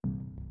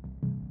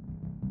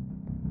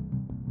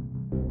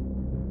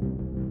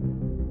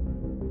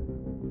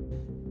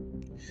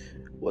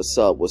What's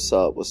up? What's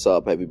up? What's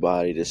up,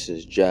 everybody? This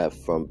is Jeff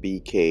from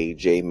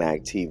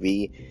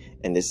BKJMACTV,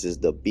 and this is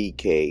the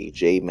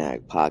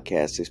BKJMAC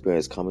podcast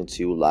experience coming to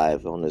you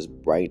live on this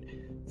bright,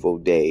 full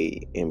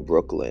day in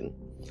Brooklyn.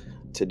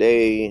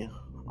 Today,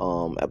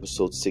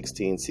 episode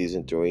 16,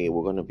 season 3,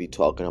 we're going to be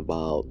talking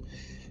about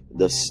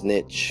the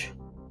snitch,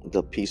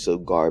 the piece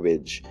of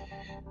garbage,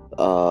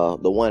 the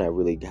one I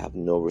really have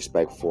no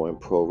respect for in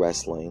pro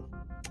wrestling,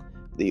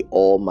 the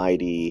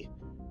almighty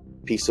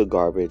piece of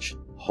garbage,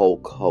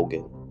 Hulk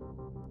Hogan.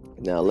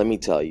 Now, let me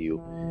tell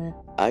you,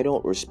 I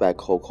don't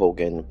respect Hulk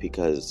Hogan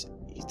because,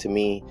 to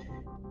me,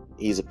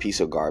 he's a piece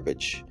of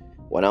garbage.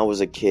 When I was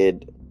a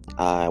kid,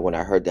 when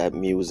I heard that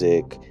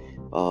music,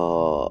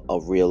 a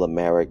real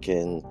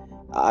American,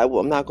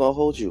 I'm not going to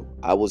hold you.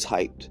 I was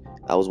hyped.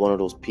 I was one of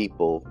those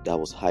people that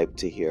was hyped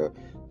to hear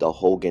the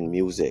Hogan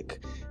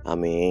music. I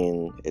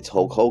mean, it's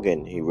Hulk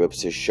Hogan. He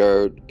rips his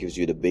shirt, gives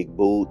you the big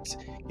boots,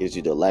 gives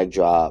you the leg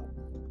drop,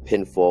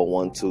 pinfall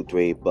 1, 2,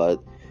 3,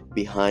 but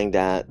behind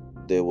that,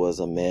 there was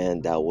a man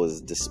that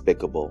was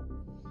despicable.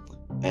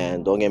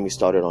 And don't get me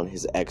started on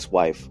his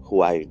ex-wife,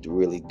 who I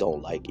really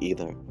don't like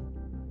either.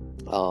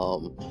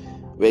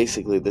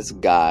 Basically, this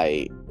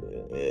guy,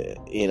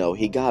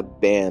 he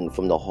got banned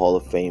from the Hall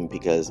of Fame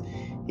because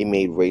he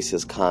made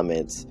racist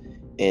comments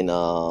in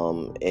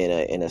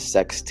a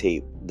sex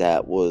tape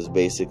that was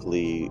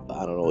basically,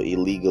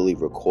 illegally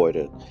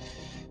recorded.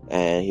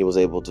 And he was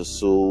able to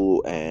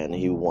sue, and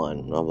he won.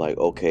 And I'm like,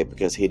 okay,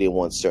 because he didn't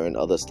want certain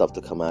other stuff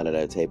to come out of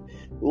that tape.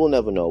 We will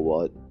never know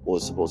what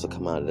was supposed to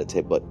come out of the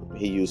tape, but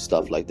he used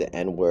stuff like the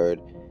N-word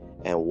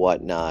and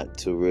whatnot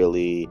to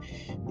really,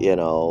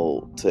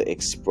 to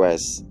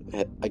express,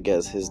 I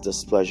guess, his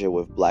displeasure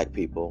with black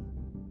people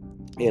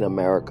in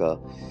America.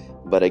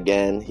 But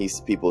again,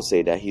 people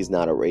say that he's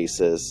not a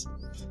racist.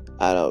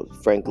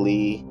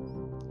 Frankly,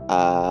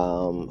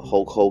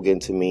 Hulk Hogan,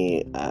 to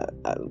me,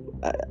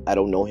 I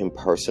don't know him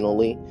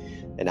personally,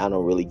 and I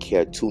don't really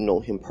care to know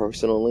him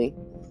personally.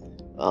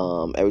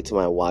 Every time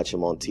I watch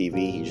him on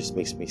TV, he just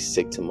makes me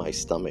sick to my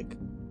stomach.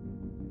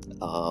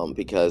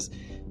 Because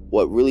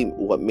what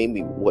made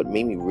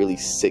me really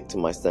sick to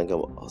my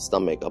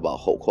stomach about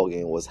Hulk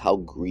Hogan was how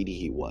greedy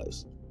he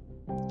was,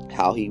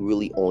 how he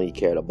really only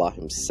cared about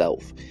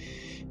himself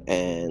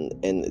and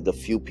the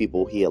few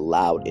people he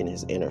allowed in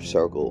his inner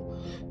circle.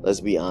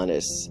 Let's be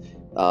honest.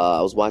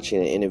 I was watching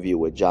an interview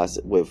with Graham,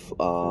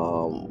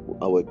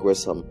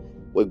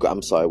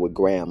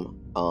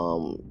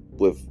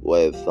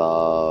 with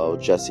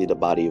Jesse The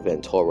Body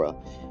Ventura,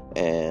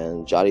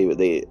 and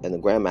the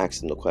Graham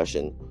asked him the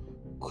question,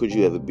 could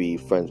you ever be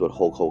friends with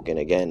Hulk Hogan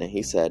again? And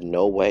he said,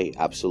 no way,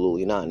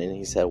 absolutely not. And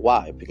he said,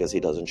 why? Because he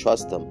doesn't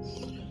trust him.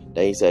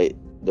 Then he said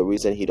the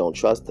reason he don't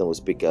trust him was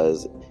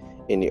because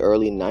in the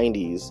early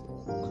 90s,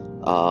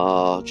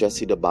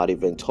 Jesse The Body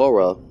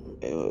Ventura,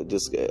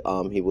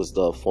 he was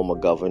the former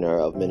governor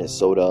of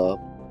Minnesota,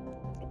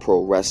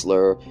 pro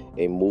wrestler,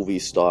 a movie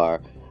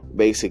star.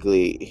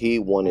 Basically, he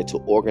wanted to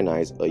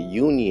organize a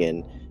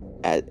union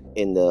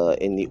in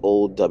the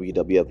old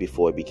WWF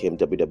before it became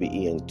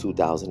WWE in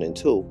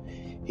 2002.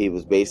 He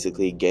was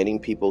basically getting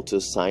people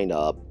to sign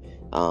up.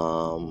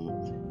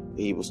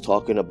 He was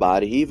talking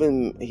about it. He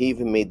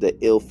even made the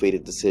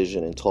ill-fated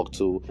decision and talked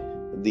to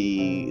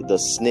the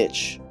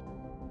snitch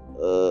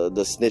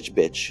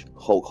bitch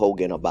Hulk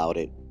Hogan about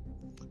it.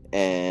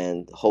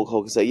 And Hulk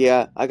Hogan said,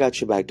 yeah, I got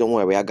your back. Don't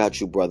worry, I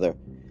got you, brother.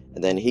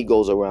 And then he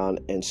goes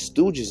around and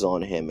stooges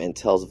on him and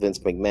tells Vince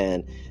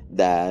McMahon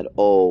that,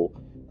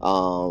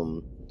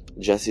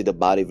 Jesse The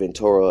Body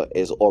Ventura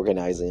is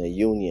organizing a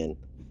union.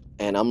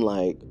 And I'm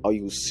like, are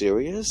you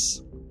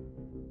serious?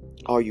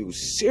 Are you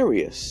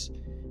serious?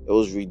 It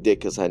was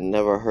ridiculous. I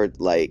never heard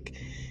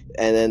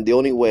and then the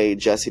only way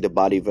Jesse The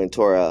Body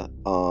Ventura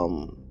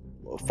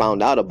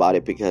found out about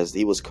it, because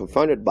he was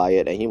confronted by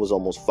it and he was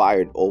almost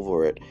fired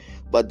over it.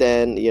 But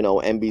then,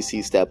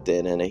 NBC stepped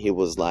in and he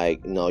was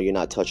like, no, you're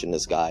not touching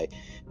this guy.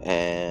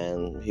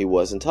 And he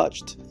wasn't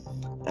touched.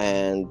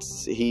 And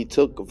he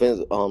took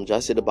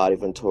Jesse The Body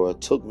Ventura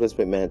took Vince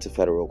McMahon to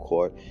federal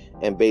court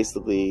and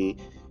basically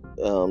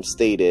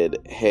stated,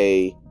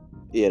 hey,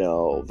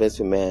 Vince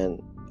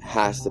McMahon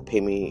has to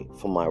pay me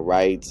for my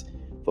rights,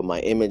 for my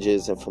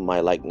images, and for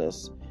my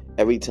likeness.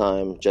 Every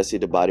time Jesse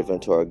The Body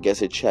Ventura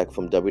gets a check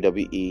from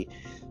WWE,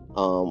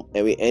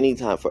 any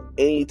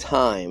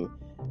time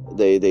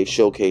they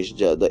showcase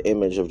the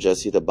image of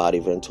Jesse The Body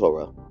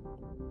Ventura.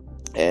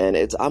 And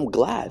I'm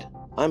glad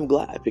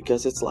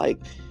because it's like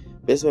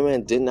Vince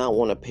McMahon did not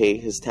want to pay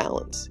his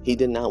talents. He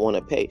did not want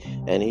to pay,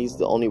 and he's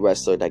the only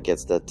wrestler that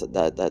gets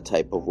that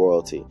type of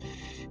royalty.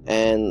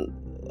 And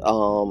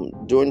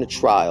during the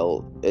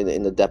trial,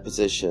 in the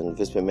deposition,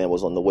 Vince McMahon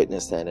was on the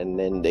witness stand, and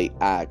then they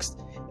asked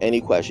any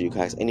question. You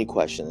can ask any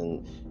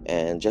question,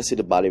 and Jesse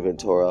The Body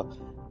Ventura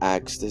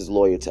asked his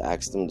lawyer to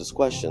ask him this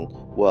question.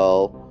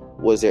 Well,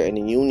 was there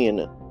any union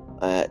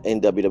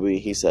in WWE?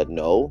 He said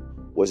no.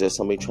 Was there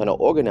somebody trying to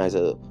organize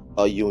a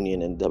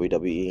union in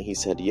WWE? He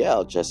said,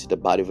 yeah, Jesse The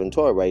Body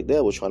Ventura right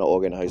there was trying to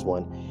organize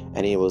one.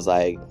 And he was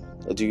like,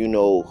 do you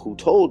know who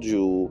told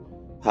you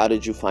how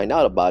did you find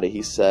out about it?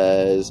 He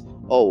says,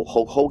 oh,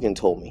 Hulk Hogan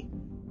told me.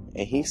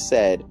 And he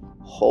said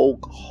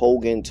Hulk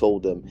Hogan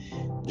told him.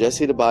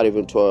 Jesse the Body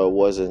Ventura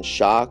wasn't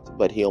shocked,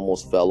 but he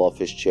almost fell off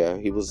his chair.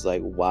 He was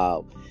like,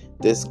 wow,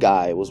 this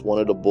guy was one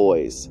of the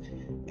boys,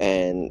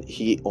 and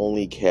he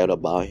only cared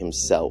about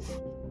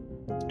himself.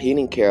 He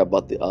didn't care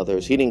about the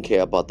others. He didn't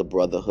care about the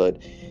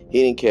brotherhood.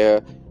 He didn't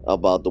care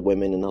about the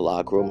women in the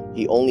locker room.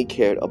 He only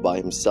cared about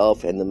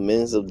himself and the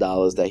millions of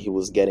dollars that he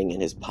was getting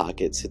in his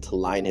pockets to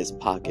line his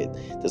pocket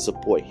to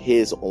support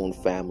his own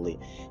family.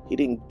 He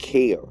didn't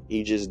care.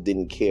 He just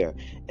didn't care.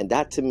 And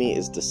that to me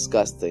is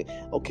disgusting.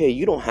 Okay,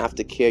 you don't have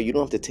to care. You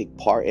don't have to take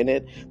part in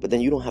it, but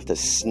then you don't have to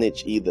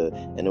snitch either.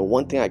 And the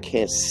one thing I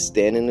can't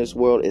stand in this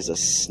world is a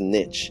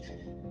snitch.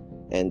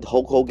 And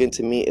Hulk Hogan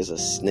to me is a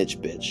snitch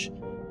bitch.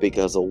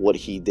 Because of what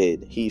he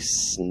did. He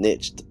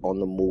snitched on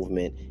the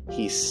movement.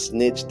 He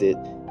snitched it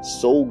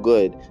so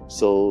good,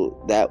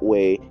 so that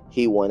way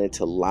he wanted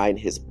to line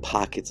his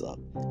pockets up.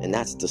 And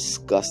that's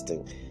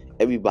disgusting.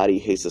 Everybody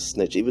hates a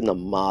snitch. Even the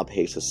mob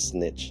hates a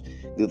snitch.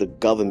 The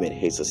government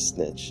hates a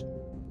snitch.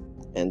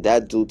 And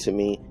that dude, to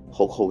me,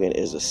 Hulk Hogan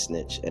is a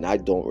snitch, and I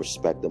don't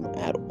respect him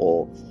at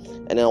all.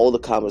 And then all the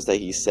comments that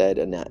he said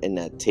in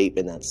that tape,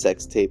 in that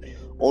sex tape,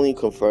 only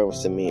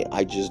confirms to me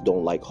I just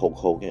don't like Hulk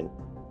Hogan.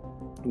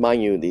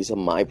 Mind you, these are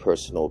my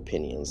personal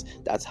opinions.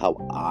 That's how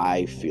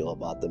I feel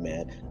about the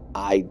man.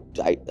 I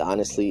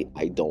honestly,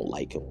 I don't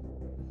like him.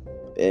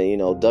 And you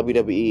know,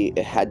 WWE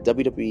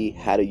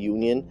had a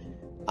union,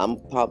 I'm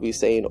probably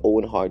saying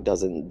Owen Hart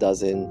doesn't die.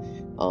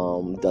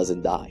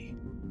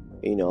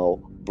 You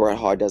know, Bret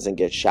Hart doesn't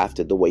get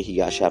shafted the way he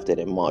got shafted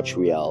in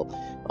Montreal.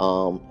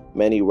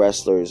 Many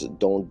wrestlers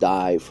don't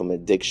die from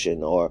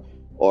addiction or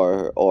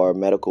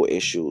medical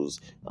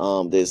issues.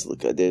 There's a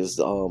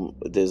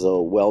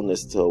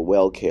wellness to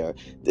well care.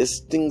 There's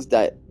things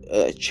that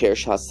chair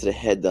shots to the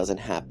head doesn't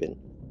happen.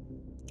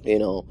 You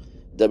know,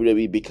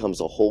 WWE becomes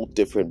a whole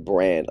different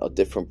brand, a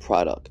different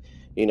product.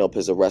 You know,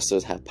 because the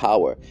wrestlers have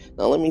power.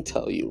 Now let me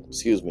tell you,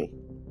 the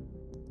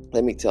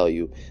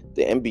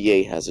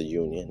NBA has a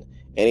union.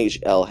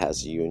 NHL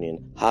has a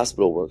union.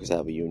 Hospital workers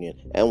have a union.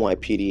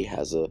 NYPD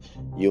has a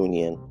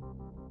union.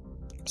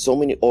 So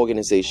many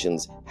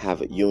organizations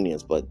have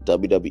unions, but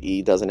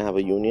WWE doesn't have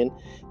a union.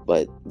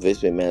 But Vince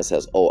McMahon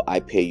says, "Oh, I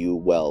pay you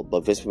well."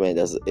 But Vince McMahon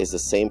is the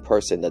same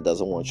person that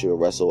doesn't want you to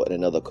wrestle in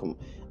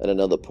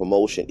another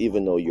promotion,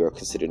 even though you're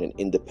considered an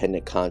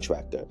independent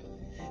contractor,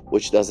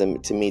 which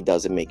doesn't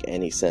make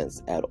any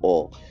sense at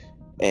all.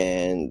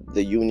 And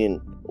the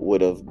union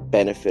would have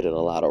benefited a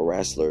lot of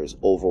wrestlers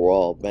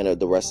overall.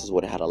 The wrestlers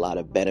would have had a lot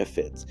of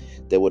benefits.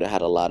 They would have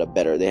had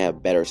they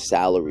have better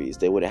salaries.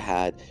 They would have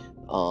had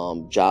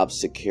job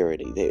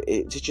security.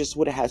 It just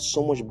would have had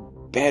so much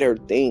better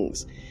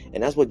things.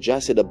 And that's what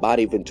Jesse The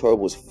Body Ventura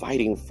was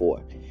fighting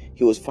for.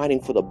 He was fighting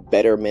for the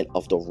betterment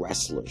of the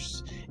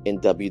wrestlers in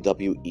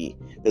WWE.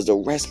 Because the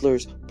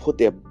wrestlers put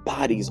their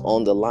bodies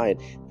on the line.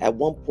 At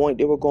one point,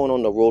 they were going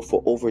on the road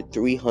for over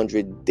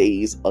 300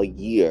 days a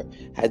year.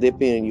 Had there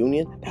been a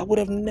union, that would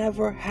have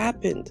never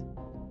happened.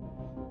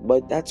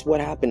 But that's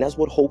what happened. That's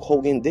what Hulk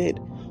Hogan did.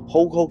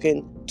 Hulk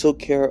Hogan took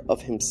care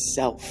of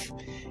himself.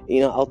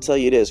 You know, I'll tell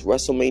you this.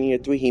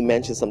 WrestleMania 3, he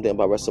mentioned something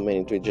about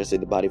WrestleMania 3, Jesse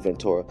The Body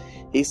Ventura.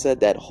 He said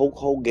that Hulk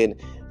Hogan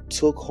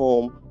took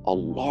home a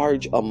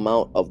large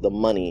amount of the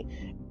money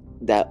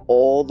that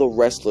all the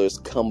wrestlers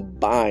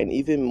combined,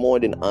 even more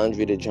than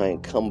Andre the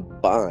Giant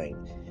combined,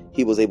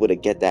 he was able to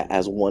get that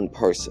as one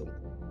person.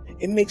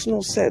 It makes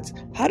no sense.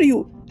 How do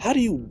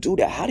you do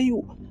that?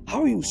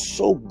 How are you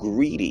so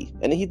greedy?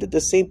 And he did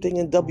the same thing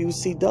in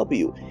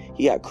WCW.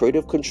 He had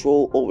creative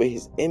control over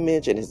his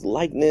image and his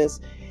likeness.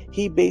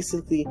 He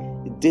basically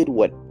did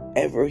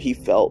whatever he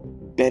felt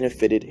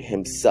benefited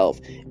himself.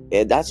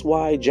 And that's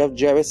why Jeff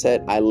Jarrett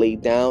said, I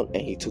laid down,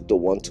 and he took the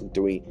 1, 2,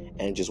 3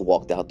 and just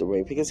walked out the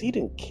ring, because he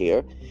didn't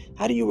care.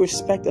 How do you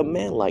respect a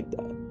man like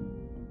that?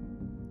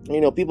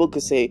 You know, people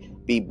could say,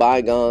 be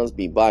bygones,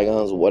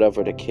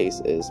 whatever the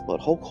case is. But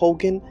Hulk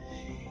Hogan,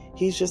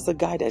 he's just a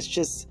guy that's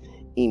just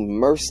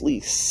immensely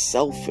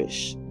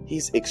selfish.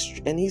 He's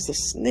a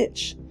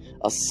snitch,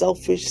 a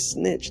selfish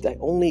snitch that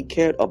only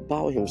cared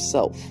about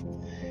himself.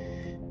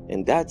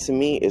 And that to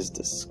me is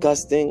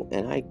disgusting,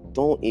 and I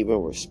don't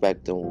even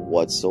respect him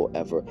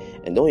whatsoever.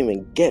 And don't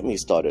even get me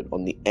started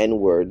on the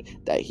N-word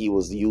that he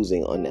was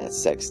using on that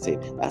sex tape.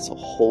 That's a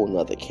whole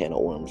nother can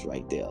of worms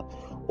right there.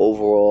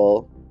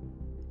 Overall,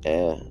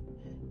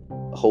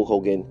 Hulk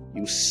Hogan,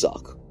 you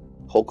suck.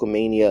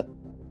 Hulkamania,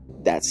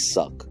 that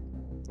suck.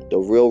 The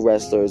real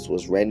wrestlers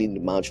was Randy the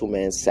Macho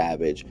Man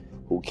Savage,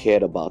 who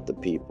cared about the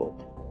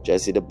people.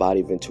 Jesse the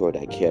Body Ventura,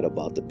 that cared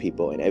about the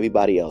people. And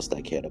everybody else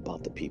that cared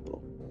about the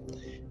people.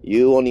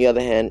 You, on the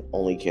other hand,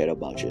 only cared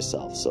about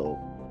yourself. So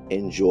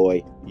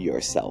enjoy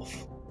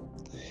yourself.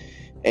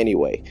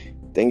 Anyway,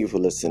 thank you for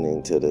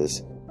listening to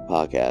this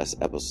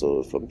podcast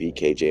episode from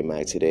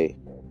BKJMAC today.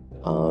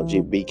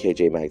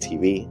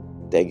 BKJMACTV.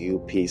 Thank you.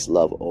 Peace,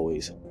 love,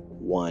 always.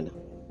 One.